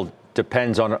level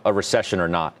depends on a recession or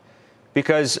not?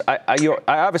 Because I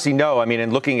obviously know,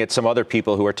 in looking at some other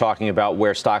people who are talking about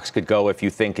where stocks could go if you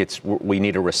think we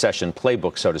need a recession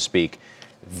playbook, so to speak,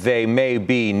 they may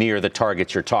be near the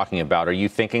targets you're talking about. Are you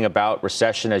thinking about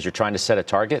recession as you're trying to set a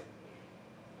target?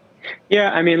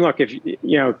 Yeah, look,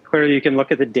 if clearly you can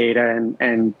look at the data,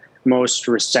 and most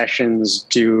recessions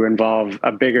do involve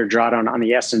a bigger drawdown on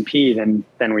the S&P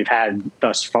than we've had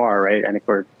thus far, right? I think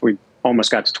we've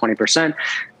almost got to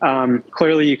 20%.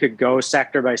 Clearly, you could go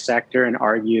sector by sector and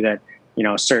argue that,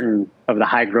 certain of the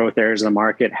high growth areas of the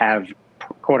market have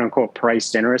quote unquote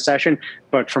priced in a recession.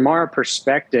 But from our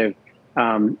perspective,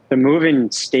 the move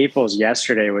in staples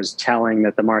yesterday was telling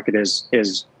that the market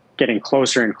is getting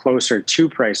closer and closer to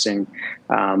pricing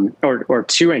or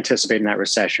to anticipating that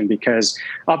recession, because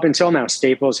up until now,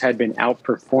 staples had been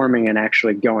outperforming and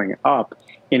actually going up.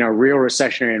 In a real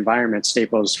recessionary environment,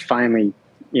 staples finally,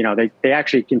 they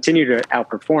actually continue to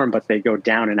outperform, but they go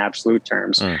down in absolute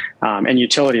terms. And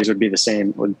utilities would be the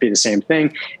same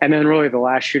thing. And then really the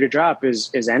last shoe to drop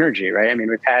is energy, right? I mean,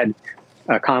 we've had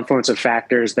a confluence of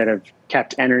factors that have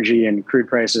kept energy and crude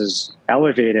prices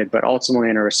elevated, but ultimately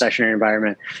in a recessionary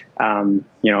environment,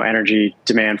 energy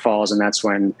demand falls, and that's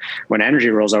when energy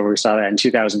rolls over. We saw that in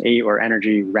 2008, where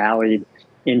energy rallied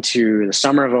into the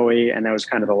summer of 2008, and that was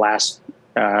kind of the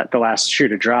last shoe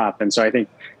to drop. And so I think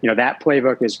that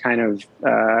playbook is kind of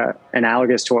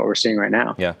analogous to what we're seeing right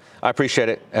now. Yeah, I appreciate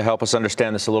it. Help us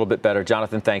understand this a little bit better.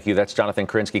 Jonathan, thank you. That's Jonathan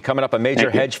Krinsky. Coming up, a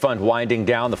major hedge fund winding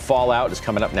down. The fallout is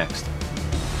coming up next.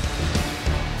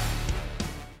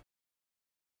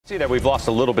 See that we've lost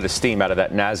a little bit of steam out of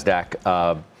that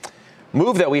NASDAQ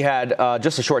move that we had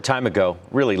just a short time ago,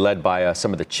 really led by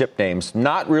some of the chip names.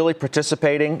 Not really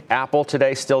participating. Apple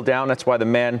today still down. That's why the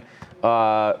man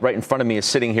right in front of me is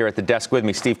sitting here at the desk with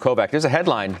me, Steve Kovac. There's a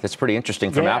headline that's pretty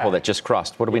interesting from Apple that just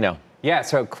crossed. What do we know? Yeah,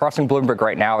 so crossing Bloomberg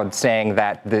right now and saying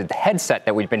that the headset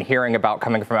that we've been hearing about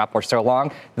coming from Apple for so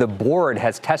long, the board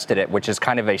has tested it, which is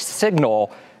kind of a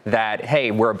signal that,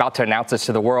 hey, we're about to announce this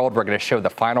to the world. We're going to show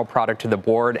the final product to the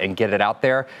board and get it out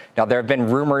there. Now, there have been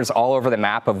rumors all over the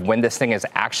map of when this thing is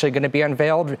actually going to be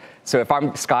unveiled. So if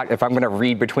I'm going to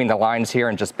read between the lines here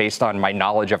and just based on my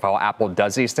knowledge of how Apple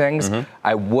does these things,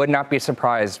 I would not be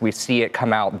surprised we see it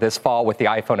come out this fall with the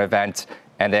iPhone event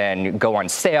and then go on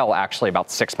sale actually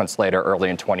about 6 months later, early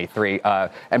in 23.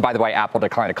 And by the way, Apple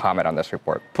declined to comment on this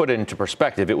report. Put it into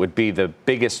perspective, it would be the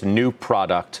biggest new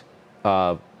product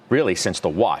really since the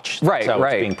watch. Right.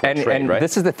 Being portrayed, and right?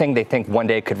 This is the thing they think one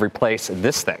day could replace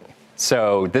this thing.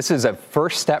 So this is a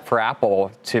first step for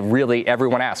Apple to really,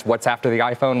 everyone asks, what's after the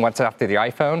iPhone? What's after the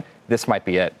iPhone? This might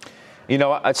be it.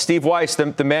 Steve Weiss,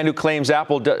 the man who claims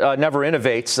Apple never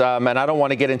innovates, and I don't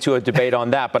want to get into a debate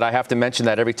on that, but I have to mention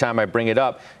that every time I bring it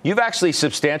up. You've actually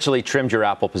substantially trimmed your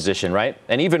Apple position, right?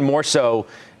 And even more so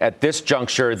at this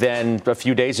juncture than a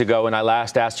few days ago when I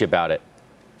last asked you about it.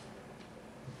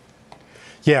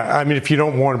 Yeah, I mean, if you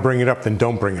don't want to bring it up, then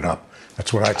don't bring it up.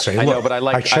 That's what I'd say. I know, but I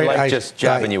like just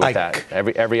jabbing you with that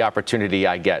every opportunity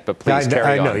I get. But please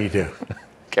carry on. I know you do.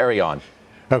 Carry on.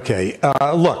 Okay.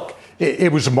 Look,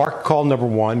 it was a market call, number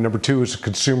one. Number two was a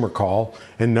consumer call.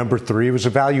 And number three was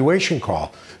a valuation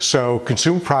call. So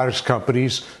consumer products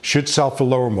companies should sell for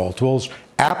lower multiples.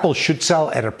 Apple should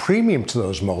sell at a premium to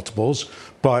those multiples.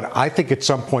 But I think at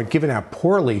some point, given how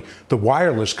poorly the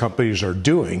wireless companies are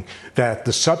doing, that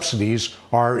the subsidies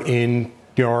are in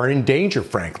danger,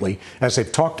 frankly, as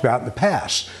they've talked about in the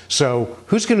past. So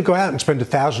who's going to go out and spend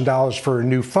 $1,000 for a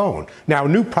new phone? Now, a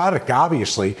new product,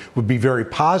 obviously, would be very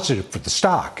positive for the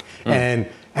stock. And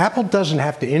Apple doesn't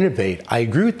have to innovate. I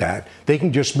agree with that. They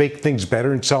can just make things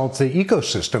better and sell it to the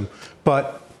ecosystem.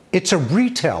 But it's a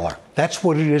retailer. That's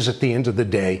what it is at the end of the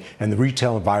day, and the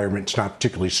retail environment's not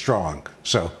particularly strong.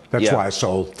 So that's why I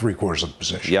sold 3/4 of the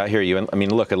position. Yeah, I hear you. And I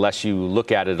mean, look, unless you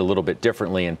look at it a little bit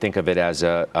differently and think of it as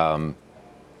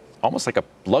almost like a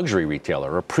luxury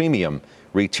retailer or a premium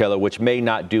retailer, which may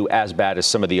not do as bad as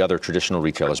some of the other traditional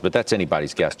retailers, but that's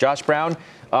anybody's guess. Josh Brown,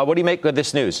 what do you make of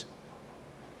this news?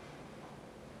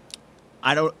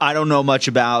 I don't know much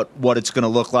about what it's going to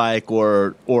look like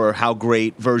or how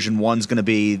great version 1's going to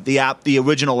be. The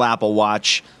original Apple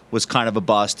Watch was kind of a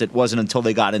bust. It wasn't until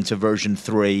they got into version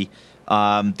 3.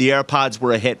 The AirPods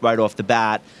were a hit right off the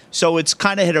bat. So it's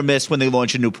kind of hit or miss when they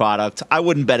launch a new product. I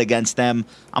wouldn't bet against them.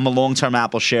 I'm a long-term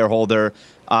Apple shareholder.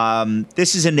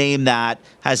 This is a name that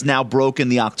has now broken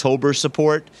the October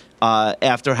support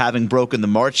after having broken the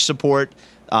March support.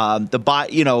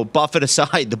 Buffett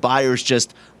aside, the buyers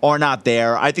just are not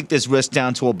there. I think there's risk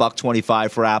down to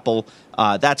 $1.25 for Apple.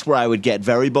 That's where I would get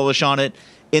very bullish on it.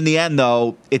 In the end,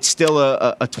 though, it's still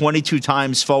a 22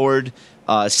 times forward,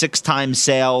 6 times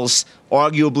sales.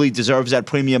 Arguably deserves that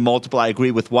premium multiple. I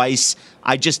agree with Weiss.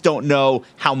 I just don't know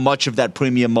how much of that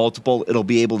premium multiple it'll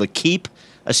be able to keep,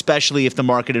 especially if the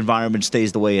market environment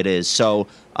stays the way it is. So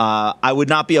I would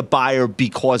not be a buyer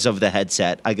because of the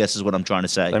headset, I guess is what I'm trying to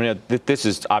say. I mean, this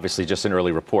is obviously just an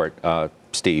early report,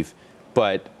 Steve,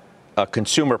 but a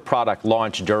consumer product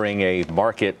launch during a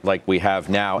market like we have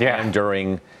now and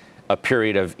during a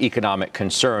period of economic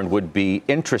concern would be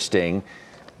interesting.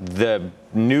 the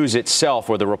news itself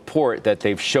or the report that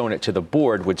they've shown it to the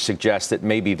board would suggest that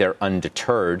maybe they're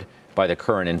undeterred by the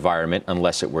current environment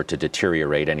unless it were to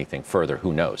deteriorate anything further.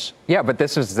 Who knows? Yeah, but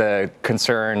this was the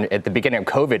concern at the beginning of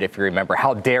COVID, if you remember.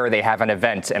 How dare they have an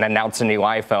event and announce a new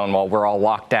iPhone while we're all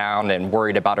locked down and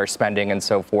worried about our spending and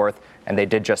so forth, and they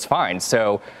did just fine.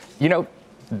 So,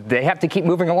 they have to keep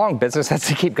moving along. Business has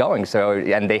to keep going. So,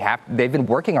 and they've been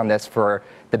working on this for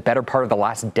the better part of the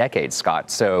last decade,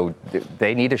 Scott. So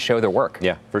they need to show their work.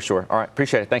 Yeah, for sure. All right.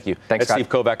 Appreciate it. Thank you. Thanks, Scott. Steve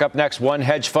Kovac. Up next, one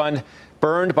hedge fund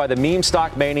burned by the meme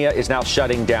stock mania is now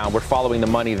shutting down. We're following the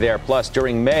money there. Plus,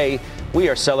 during May, we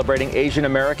are celebrating Asian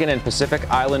American and Pacific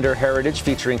Islander heritage,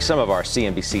 featuring some of our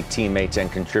CNBC teammates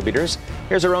and contributors.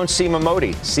 Here's our own Seema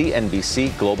Modi,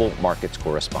 CNBC Global Markets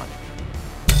correspondent.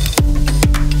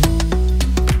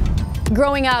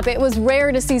 Growing up, it was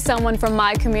rare to see someone from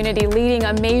my community leading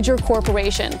a major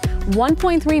corporation.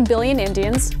 1.3 billion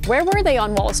Indians. Where were they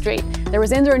on Wall Street? There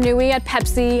was Inder Nui at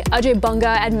Pepsi, Ajay Bunga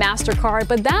at MasterCard,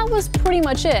 but that was pretty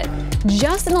much it.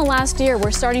 Just in the last year,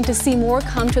 we're starting to see more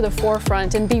come to the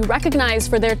forefront and be recognized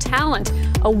for their talent.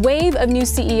 A wave of new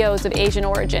CEOs of Asian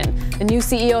origin. The new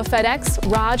CEO of FedEx,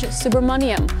 Raj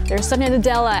Subramaniam. There's Satya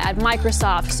Nadella at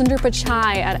Microsoft, Sundar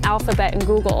Pichai at Alphabet and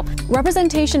Google.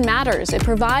 Representation matters. It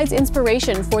provides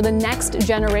inspiration for the next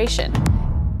generation.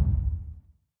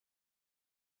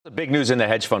 The big news in the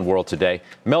hedge fund world today.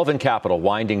 Melvin Capital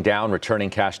winding down, returning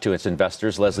cash to its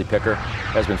investors. Leslie Picker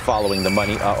has been following the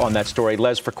money on that story,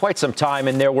 Les, for quite some time,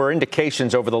 and there were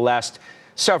indications over the last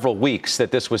several weeks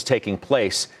that this was taking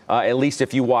place, at least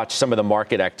if you watch some of the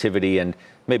market activity and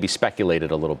maybe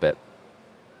speculated a little bit.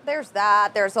 There's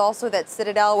that. There's also that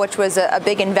Citadel, which was a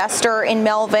big investor in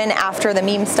Melvin after the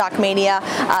meme stock mania,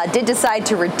 did decide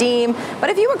to redeem. But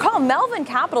if you recall, Melvin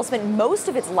Capital spent most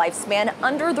of its lifespan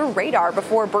under the radar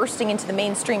before bursting into the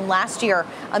mainstream last year.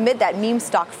 Amid that meme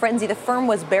stock frenzy, the firm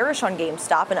was bearish on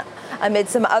GameStop, and amid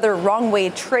some other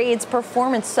wrong-way trades,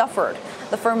 performance suffered.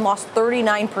 The firm lost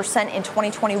 39% in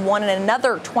 2021 and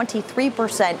another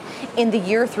 23% in the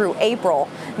year through April.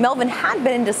 Melvin had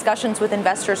been in discussions with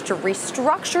investors to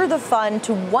restructure the fund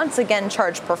to once again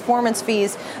charge performance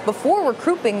fees before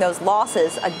recouping those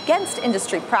losses against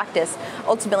industry practice.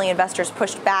 Ultimately, investors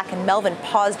pushed back and Melvin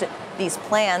paused these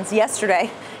plans.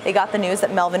 Yesterday, they got the news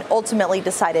that Melvin ultimately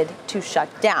decided to shut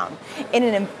down.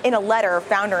 In a letter,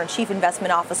 founder and chief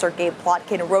investment officer Gabe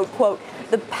Plotkin wrote, quote,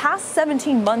 "The past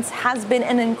 17 months has been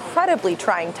an incredibly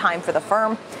trying time for the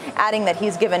firm," adding that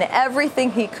he's given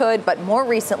everything he could, but more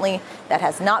recently, that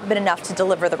has not been enough to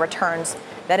deliver the returns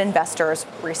that investors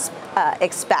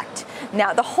expect.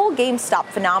 Now, the whole GameStop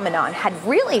phenomenon had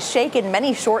really shaken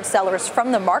many short sellers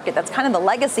from the market. That's kind of the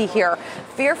legacy here,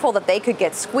 fearful that they could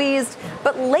get squeezed.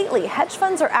 But lately, hedge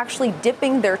funds are actually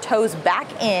dipping their toes back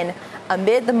in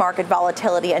amid the market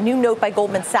volatility. A new note by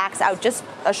Goldman Sachs out just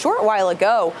a short while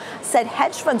ago said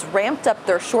hedge funds ramped up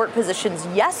their short positions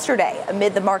yesterday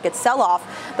amid the market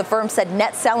sell-off. The firm said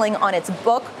net selling on its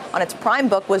prime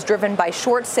book was driven by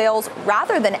short sales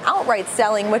rather than outright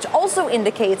selling, which also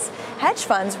indicates hedge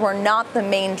funds were not the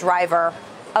main driver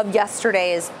of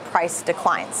yesterday's price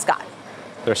decline. Scott.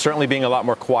 They're certainly being a lot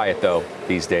more quiet, though,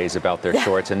 these days about their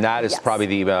shorts, and that is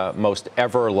probably the most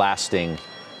everlasting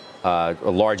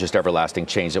largest everlasting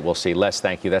change that we'll see. Les,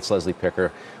 thank you. That's Leslie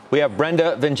Picker. We have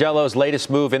Brenda Vingello's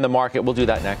latest move in the market. We'll do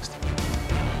that next.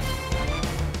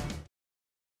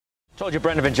 Told you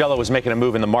Brenda Vingello was making a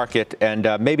move in the market, and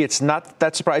maybe it's not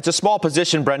that surprising. It's a small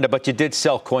position, Brenda, but you did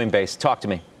sell Coinbase. Talk to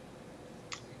me.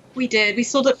 We did. We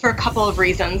sold it for a couple of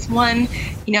reasons. One,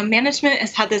 management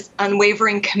has had this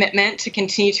unwavering commitment to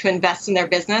continue to invest in their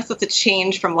business. That's a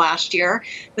change from last year,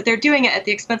 but they're doing it at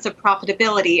the expense of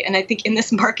profitability. And I think in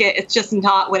this market, it's just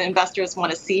not what investors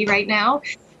want to see right now,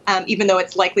 even though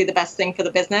it's likely the best thing for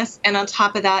the business. And on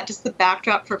top of that, just the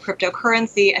backdrop for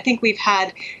cryptocurrency. I think we've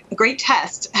had a great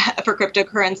test for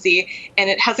cryptocurrency, and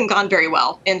it hasn't gone very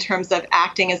well in terms of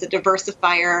acting as a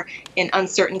diversifier in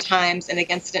uncertain times and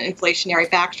against an inflationary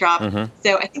backdrop.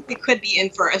 So I think we could be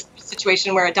in for a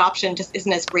situation where adoption just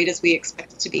isn't as great as we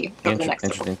expect it to be over the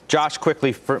next several. Josh,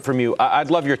 quickly from you, I'd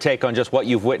love your take on just what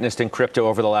you've witnessed in crypto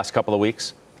over the last couple of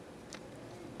weeks.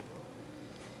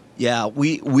 Yeah,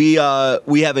 we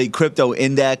have a crypto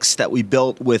index that we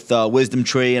built with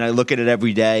WisdomTree, and I look at it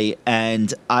every day,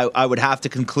 and I would have to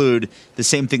conclude the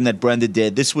same thing that Brenda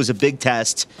did. This was a big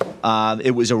test.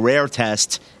 It was a rare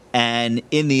test, and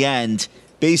in the end,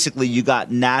 basically you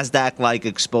got NASDAQ-like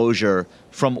exposure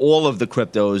from all of the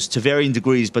cryptos to varying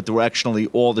degrees, but directionally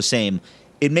all the same.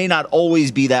 It may not always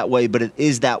be that way, but it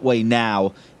is that way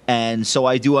now. And so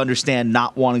I do understand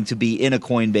not wanting to be in a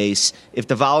Coinbase. If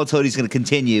the volatility is going to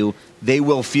continue, they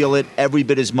will feel it every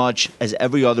bit as much as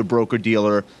every other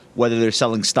broker-dealer, whether they're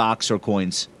selling stocks or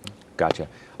coins. Gotcha.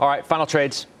 All right, final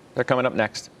trades. They're coming up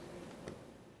next.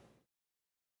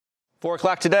 4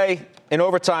 o'clock today, in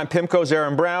overtime, PIMCO's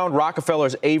Aaron Brown,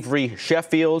 Rockefeller's Avery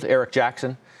Sheffield, Eric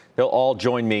Jackson. They'll all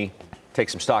join me, take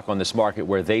some stock on this market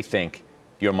where they think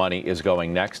your money is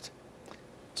going next.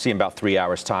 See in about 3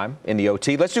 hours' time in the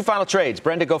OT. Let's do final trades.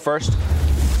 Brenda, go first.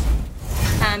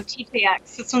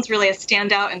 TJX, this one's really a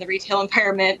standout in the retail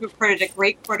environment. Reported a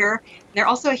great quarter. They're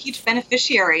also a huge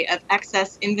beneficiary of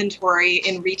excess inventory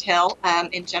in retail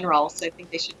in general, so I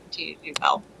think they should continue to do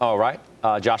well. All right.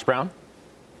 Josh Brown.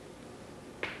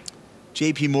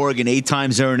 JP Morgan, 8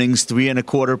 times earnings,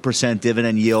 3.25%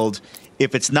 dividend yield.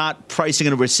 If it's not pricing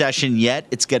in a recession yet,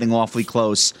 it's getting awfully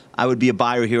close. I would be a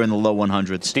buyer here in the low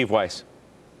 100s. Steve Weiss.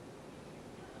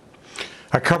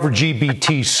 I covered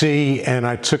GBTC, and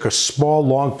I took a small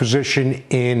long position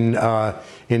in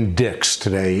Dix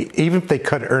today. Even if they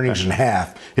cut earnings in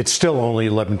half, it's still only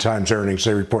 11 times earnings.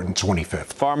 They report in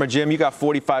 25th. Farmer Jim, you got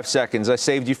 45 seconds. I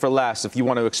saved you for last. If you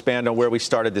want to expand on where we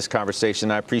started this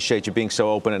conversation, I appreciate you being so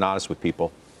open and honest with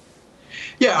people.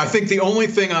 Yeah, I think the only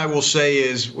thing I will say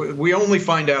is we only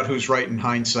find out who's right in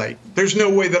hindsight. There's no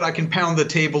way that I can pound the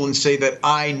table and say that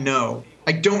I know.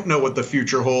 I don't know what the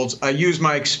future holds. I use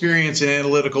my experience and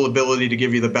analytical ability to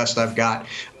give you the best I've got.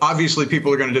 Obviously,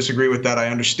 people are going to disagree with that. I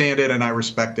understand it and I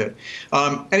respect it.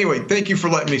 Anyway, thank you for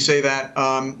letting me say that.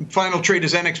 Final trade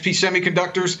is NXP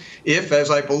Semiconductors. If, as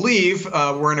I believe,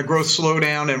 we're in a growth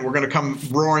slowdown and we're going to come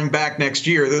roaring back next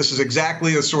year, this is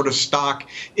exactly the sort of stock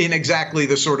in exactly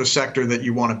the sort of sector that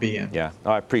you want to be in. Yeah,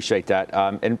 I appreciate that.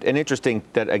 And interesting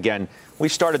that, again, we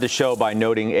started the show by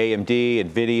noting AMD,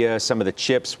 NVIDIA, some of the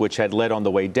chips which had led on the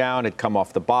way down, had come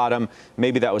off the bottom.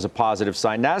 Maybe that was a positive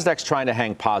sign. NASDAQ's trying to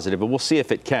hang positive, but we'll see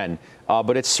if it can.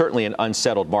 But it's certainly an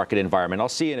unsettled market environment. I'll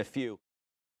see you in a few.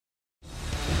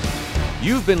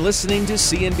 You've been listening to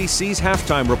CNBC's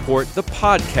Halftime Report, the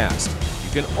podcast.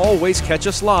 You can always catch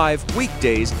us live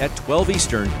weekdays at 12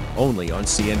 Eastern, only on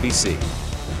CNBC.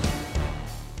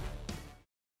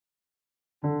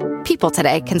 People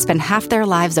today can spend half their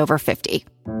lives over 50.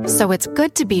 So it's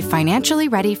good to be financially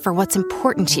ready for what's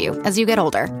important to you as you get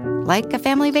older, like a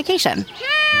family vacation.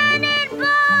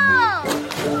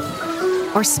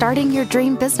 Or starting your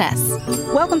dream business.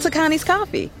 Welcome to Connie's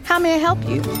Coffee. How may I help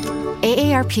you?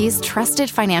 AARP's trusted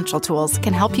financial tools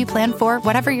can help you plan for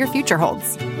whatever your future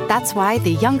holds. That's why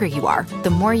the younger you are, the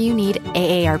more you need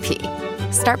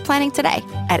AARP. Start planning today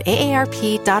at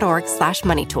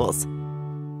aarp.org/moneytools.